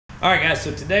All right guys,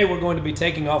 so today we're going to be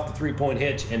taking off the 3-point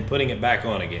hitch and putting it back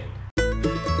on again.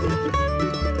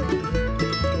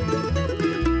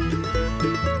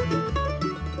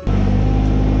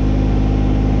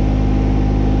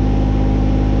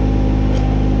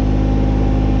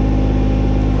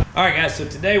 All right guys, so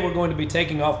today we're going to be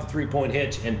taking off the 3-point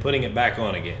hitch and putting it back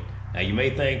on again. Now you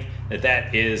may think that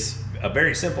that is a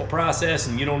very simple process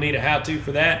and you don't need a how-to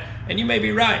for that, and you may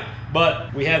be right,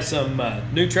 but we have some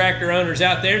new tractor owners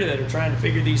out there that are trying to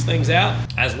figure these things out,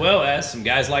 as well as some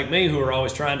guys like me who are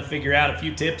always trying to figure out a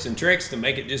few tips and tricks to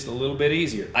make it just a little bit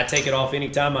easier. I take it off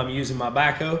anytime I'm using my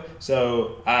backhoe,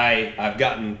 so I've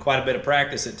gotten quite a bit of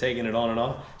practice at taking it on and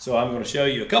off, so I'm going to show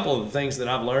you a couple of the things that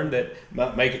I've learned that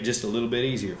might make it just a little bit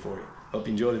easier for you. Hope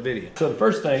you enjoy the video. So the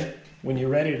first thing, when you're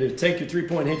ready to take your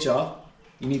 3-point hitch off,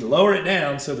 you need to lower it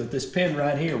down so that this pin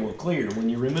right here will clear when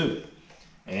you remove it.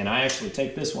 And I actually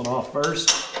take this one off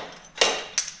first.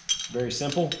 Very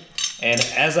simple. And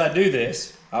as I do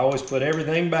this, I always put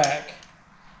everything back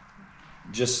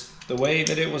just the way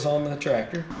that it was on the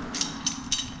tractor.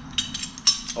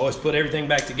 Always put everything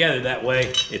back together, that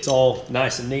way it's all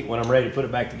nice and neat when I'm ready to put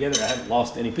it back together. I haven't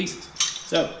lost any pieces.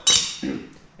 So,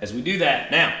 as we do that,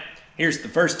 now, here's the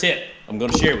first tip I'm going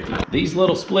to share with you. These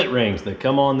little split rings that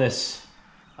come on this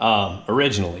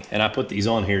originally, and I put these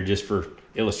on here just for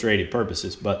illustrative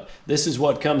purposes, but this is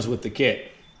what comes with the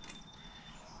kit,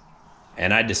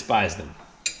 and I despise them.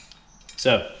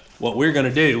 So what we're going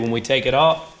to do when we take it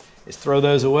off is throw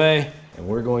those away, and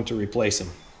we're going to replace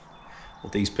them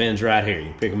with these pins right here.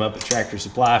 You pick them up at Tractor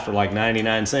Supply for like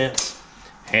 99 cents,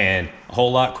 and a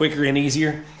whole lot quicker and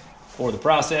easier for the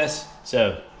process.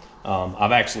 So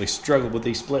I've actually struggled with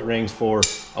these split rings for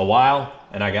a while,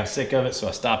 and I got sick of it, so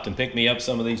I stopped and picked me up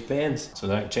some of these pins so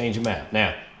that I can change them out.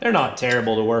 Now, they're not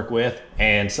terrible to work with,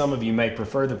 and some of you may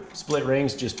prefer the split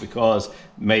rings just because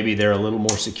maybe they're a little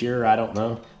more secure, I don't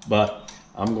know. But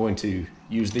I'm going to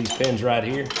use these pins right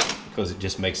here because it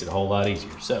just makes it a whole lot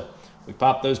easier. So we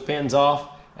pop those pins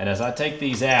off, and as I take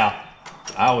these out,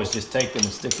 I always just take them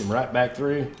and stick them right back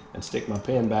through and stick my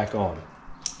pin back on.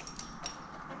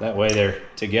 That way they're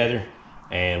together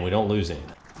and we don't lose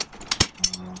anything.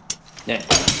 Now,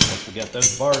 once we got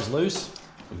those bars loose,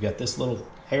 we've got this little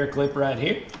hair clip right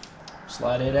here.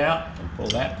 Slide it out and pull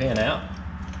that pin out.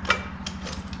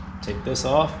 Take this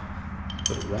off,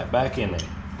 put it right back in there.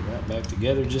 Right back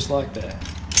together just like that.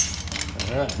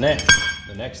 All right, now,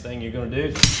 the next thing you're gonna do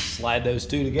is slide those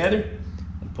two together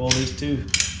and pull these two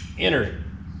inner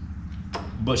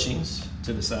bushings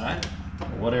to the side,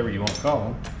 or whatever you want to call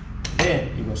them. Then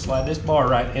you're going to slide this bar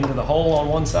right into the hole on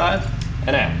one side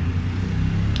and out.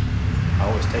 I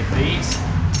always take these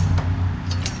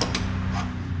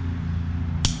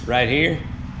right here,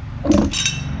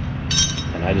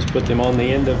 and I just put them on the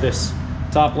end of this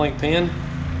top link pin.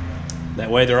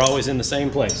 That way they're always in the same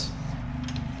place.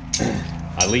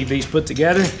 I leave these put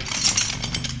together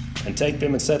and take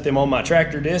them and set them on my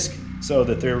tractor disc so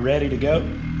that they're ready to go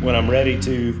when I'm ready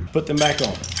to put them back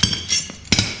on.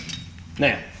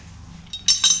 Now,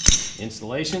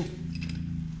 installation,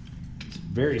 it's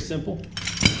very simple,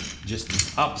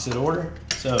 just opposite order.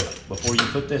 So before you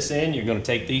put this in, you're going to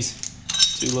take these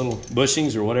two little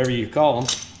bushings or whatever you call them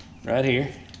right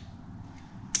here,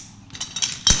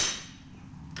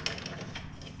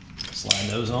 slide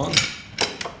those on,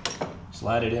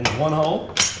 slide it into one hole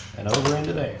and over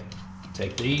into there.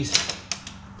 Take these,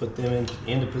 put them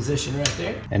into position right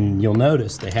there, and you'll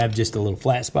notice they have just a little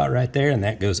flat spot right there, and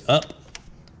that goes up.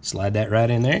 Slide that right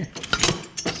in there.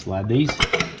 Slide these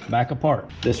back apart.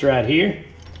 This right here,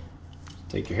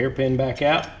 take your hairpin back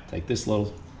out. Take this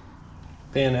little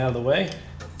pin out of the way.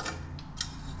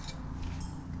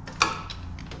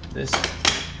 This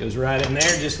goes right in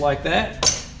there just like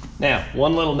that. Now,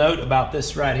 one little note about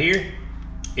this right here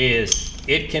is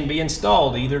it can be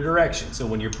installed either direction. So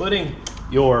when you're putting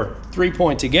your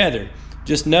 3-point together,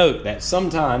 just note that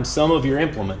sometimes some of your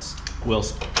implements will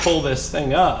pull this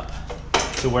thing up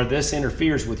to where this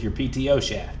interferes with your PTO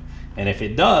shaft. And if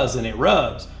it does and it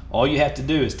rubs, all you have to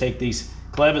do is take these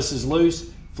clevises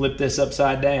loose, flip this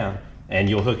upside down, and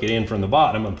you'll hook it in from the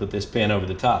bottom and put this pin over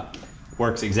the top.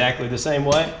 Works exactly the same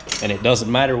way, and it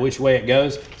doesn't matter which way it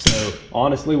goes. So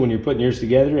honestly, when you're putting yours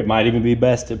together, it might even be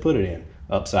best to put it in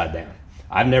upside down.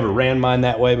 I've never ran mine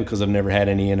that way because I've never had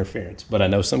any interference, but I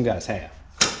know some guys have.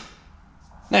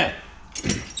 Now,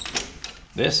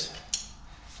 this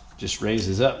just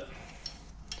raises up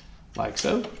like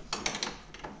so.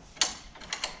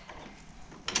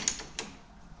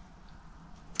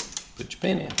 Put your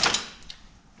pin in.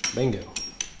 Bingo.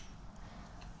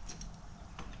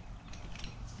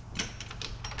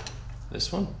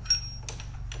 This one.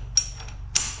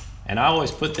 And I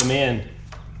always put them in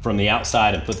from the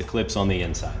outside and put the clips on the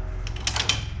inside.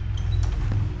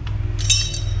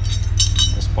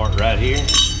 This part right here,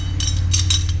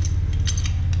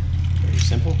 very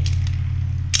simple.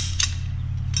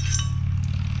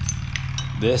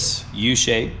 This U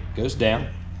shape goes down,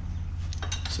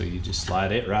 so you just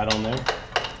slide it right on there,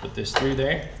 put this through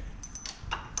there,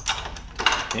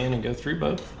 and go through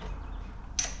both.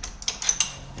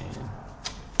 And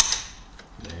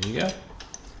there you go.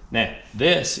 Now,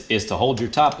 this is to hold your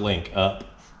top link up.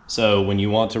 So when you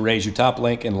want to raise your top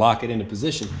link and lock it into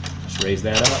position, just raise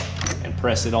that up and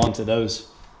press it onto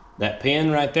that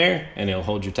pin right there, and it'll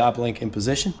hold your top link in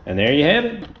position. And there you have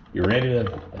it. You're ready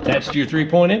to attach to your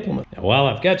 3-point implement. Now, while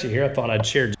I've got you here, I thought I'd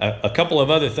share a couple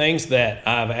of other things that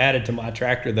I've added to my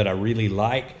tractor that I really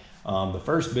like. The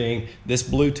first being this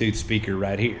Bluetooth speaker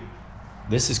right here.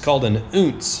 This is called an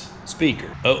OONTZ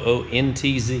speaker,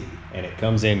 O-O-N-T-Z, and it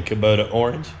comes in Kubota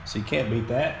orange, so you can't beat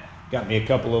that. Got me a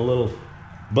couple of little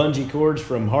bungee cords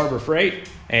from Harbor Freight,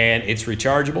 and it's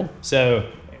rechargeable.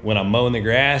 So when I'm mowing the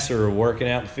grass or working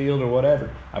out in the field or whatever,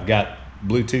 I've got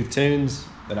Bluetooth tunes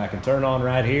that I can turn on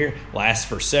right here. Lasts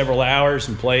for several hours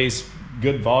and plays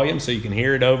good volume, so you can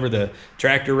hear it over the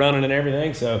tractor running and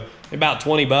everything. So about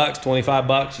 20 bucks, 25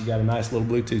 bucks, you got a nice little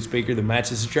Bluetooth speaker that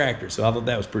matches the tractor. So I thought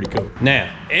that was pretty cool.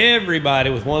 Now, everybody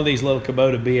with one of these little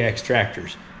Kubota BX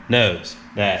tractors knows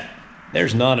that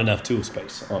there's not enough tool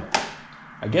space on it.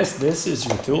 I guess this is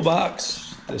your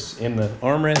toolbox, this in the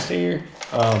armrest here.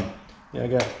 I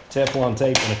got Teflon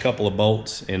tape and a couple of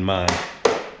bolts in mine,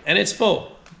 and it's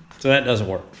full, so that doesn't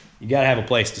work. You gotta have a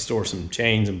place to store some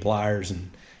chains and pliers and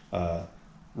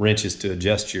wrenches to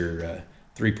adjust your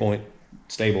 3-point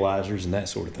stabilizers and that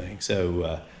sort of thing.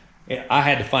 So I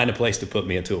had to find a place to put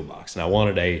me a toolbox, and I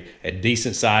wanted a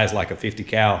decent size, like a 50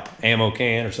 cal ammo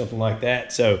can or something like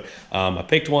that. So I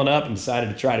picked one up and decided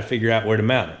to try to figure out where to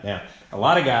mount it. Now, a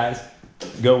lot of guys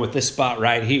go with this spot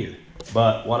right here,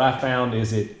 but what I found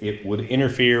is it would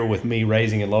interfere with me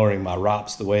raising and lowering my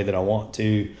ROPS the way that I want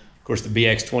to. Of course, the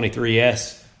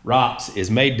BX23S ROPS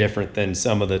is made different than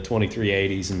some of the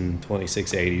 2380s and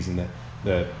 2680s,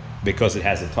 and because it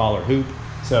has a taller hoop.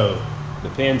 So the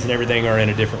pins and everything are in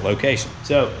a different location.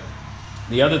 So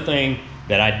the other thing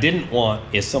that I didn't want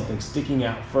is something sticking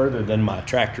out further than my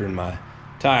tractor and my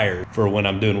tire for when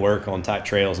I'm doing work on tight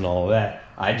trails and all of that.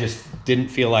 I just didn't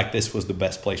feel like this was the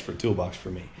best place for a toolbox for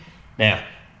me. Now,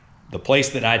 the place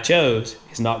that I chose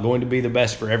is not going to be the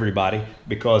best for everybody,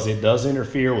 because it does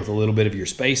interfere with a little bit of your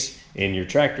space in your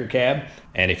tractor cab.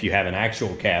 And if you have an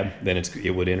actual cab, then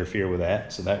it would interfere with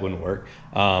that, so that wouldn't work.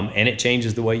 And it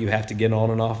changes the way you have to get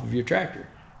on and off of your tractor.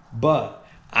 But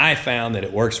I found that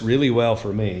it works really well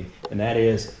for me, and that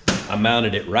is I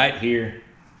mounted it right here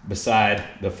beside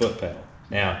the foot pedal.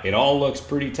 Now, it all looks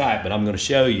pretty tight, but I'm going to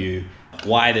show you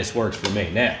why this works for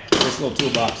me. Now, this little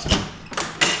toolbox,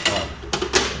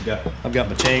 I've got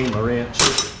my chain, my wrench,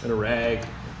 and a rag,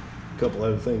 a couple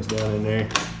other things down in there,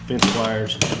 fence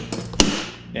pliers.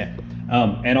 Yeah,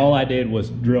 and all I did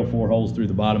was drill 4 holes through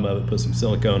the bottom of it, put some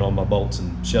silicone on my bolts,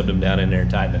 and shoved them down in there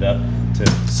and tightened it up to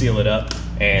seal it up.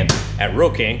 And at Rural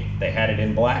King, they had it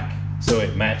in black, so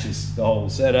it matches the whole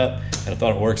setup, and I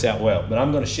thought it works out well. But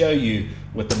I'm going to show you,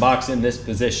 with the box in this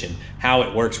position, how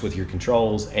it works with your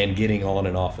controls and getting on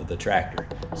and off of the tractor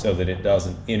so that it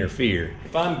doesn't interfere.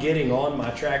 If I'm getting on my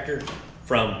tractor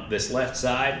from this left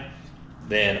side,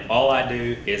 then all I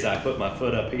do is I put my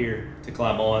foot up here to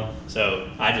climb on. So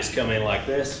I just come in like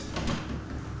this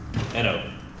and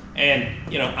open. And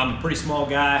you know, I'm a pretty small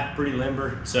guy, pretty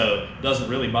limber, so it doesn't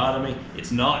really bother me.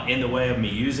 It's not in the way of me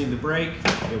using the brake.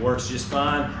 It works just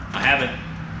fine. I haven't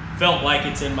felt like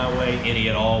it's in my way any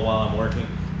at all while I'm working,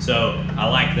 so I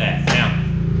like that. Now,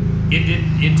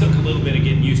 it took a little bit of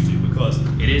getting used to, because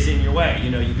it is in your way. You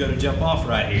know, you go to jump off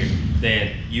right here,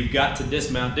 then you've got to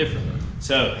dismount differently.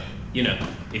 So, you know,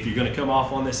 if you're gonna come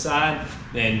off on this side,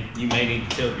 then you may need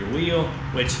to tilt your wheel,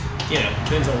 which, you know,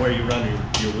 depends on where you run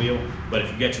your wheel. But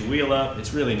if you got your wheel up,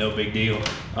 it's really no big deal.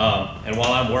 And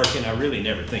while I'm working, I really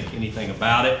never think anything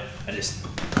about it. I just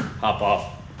hop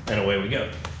off and away we go.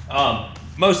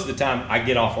 Most of the time I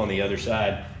get off on the other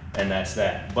side, and that's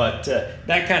that. But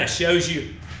that kind of shows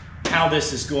you how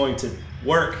this is going to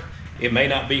work. It may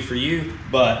not be for you,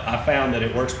 but I found that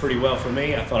it works pretty well for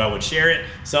me. I thought I would share it.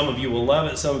 Some of you will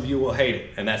love it, some of you will hate it,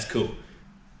 and that's cool.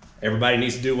 Everybody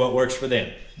needs to do what works for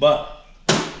them. But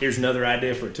here's another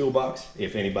idea for a toolbox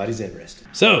if anybody's interested.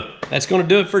 So that's going to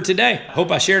do it for today. I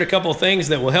hope I shared a couple of things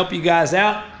that will help you guys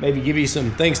out, maybe give you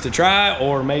some things to try,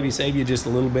 or maybe save you just a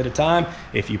little bit of time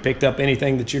if you picked up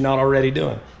anything that you're not already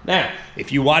doing. Now,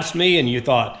 if you watched me and you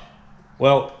thought,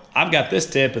 well, I've got this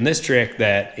tip and this trick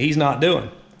that he's not doing.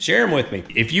 Share them with me.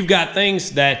 If you've got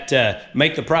things that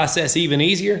make the process even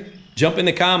easier, jump in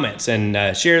the comments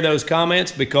and share those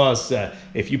comments, because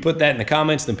if you put that in the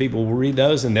comments, then people will read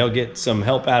those and they'll get some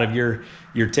help out of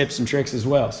your tips and tricks as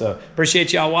well. So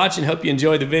appreciate y'all watching. Hope you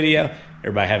enjoyed the video.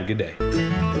 Everybody have a good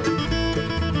day.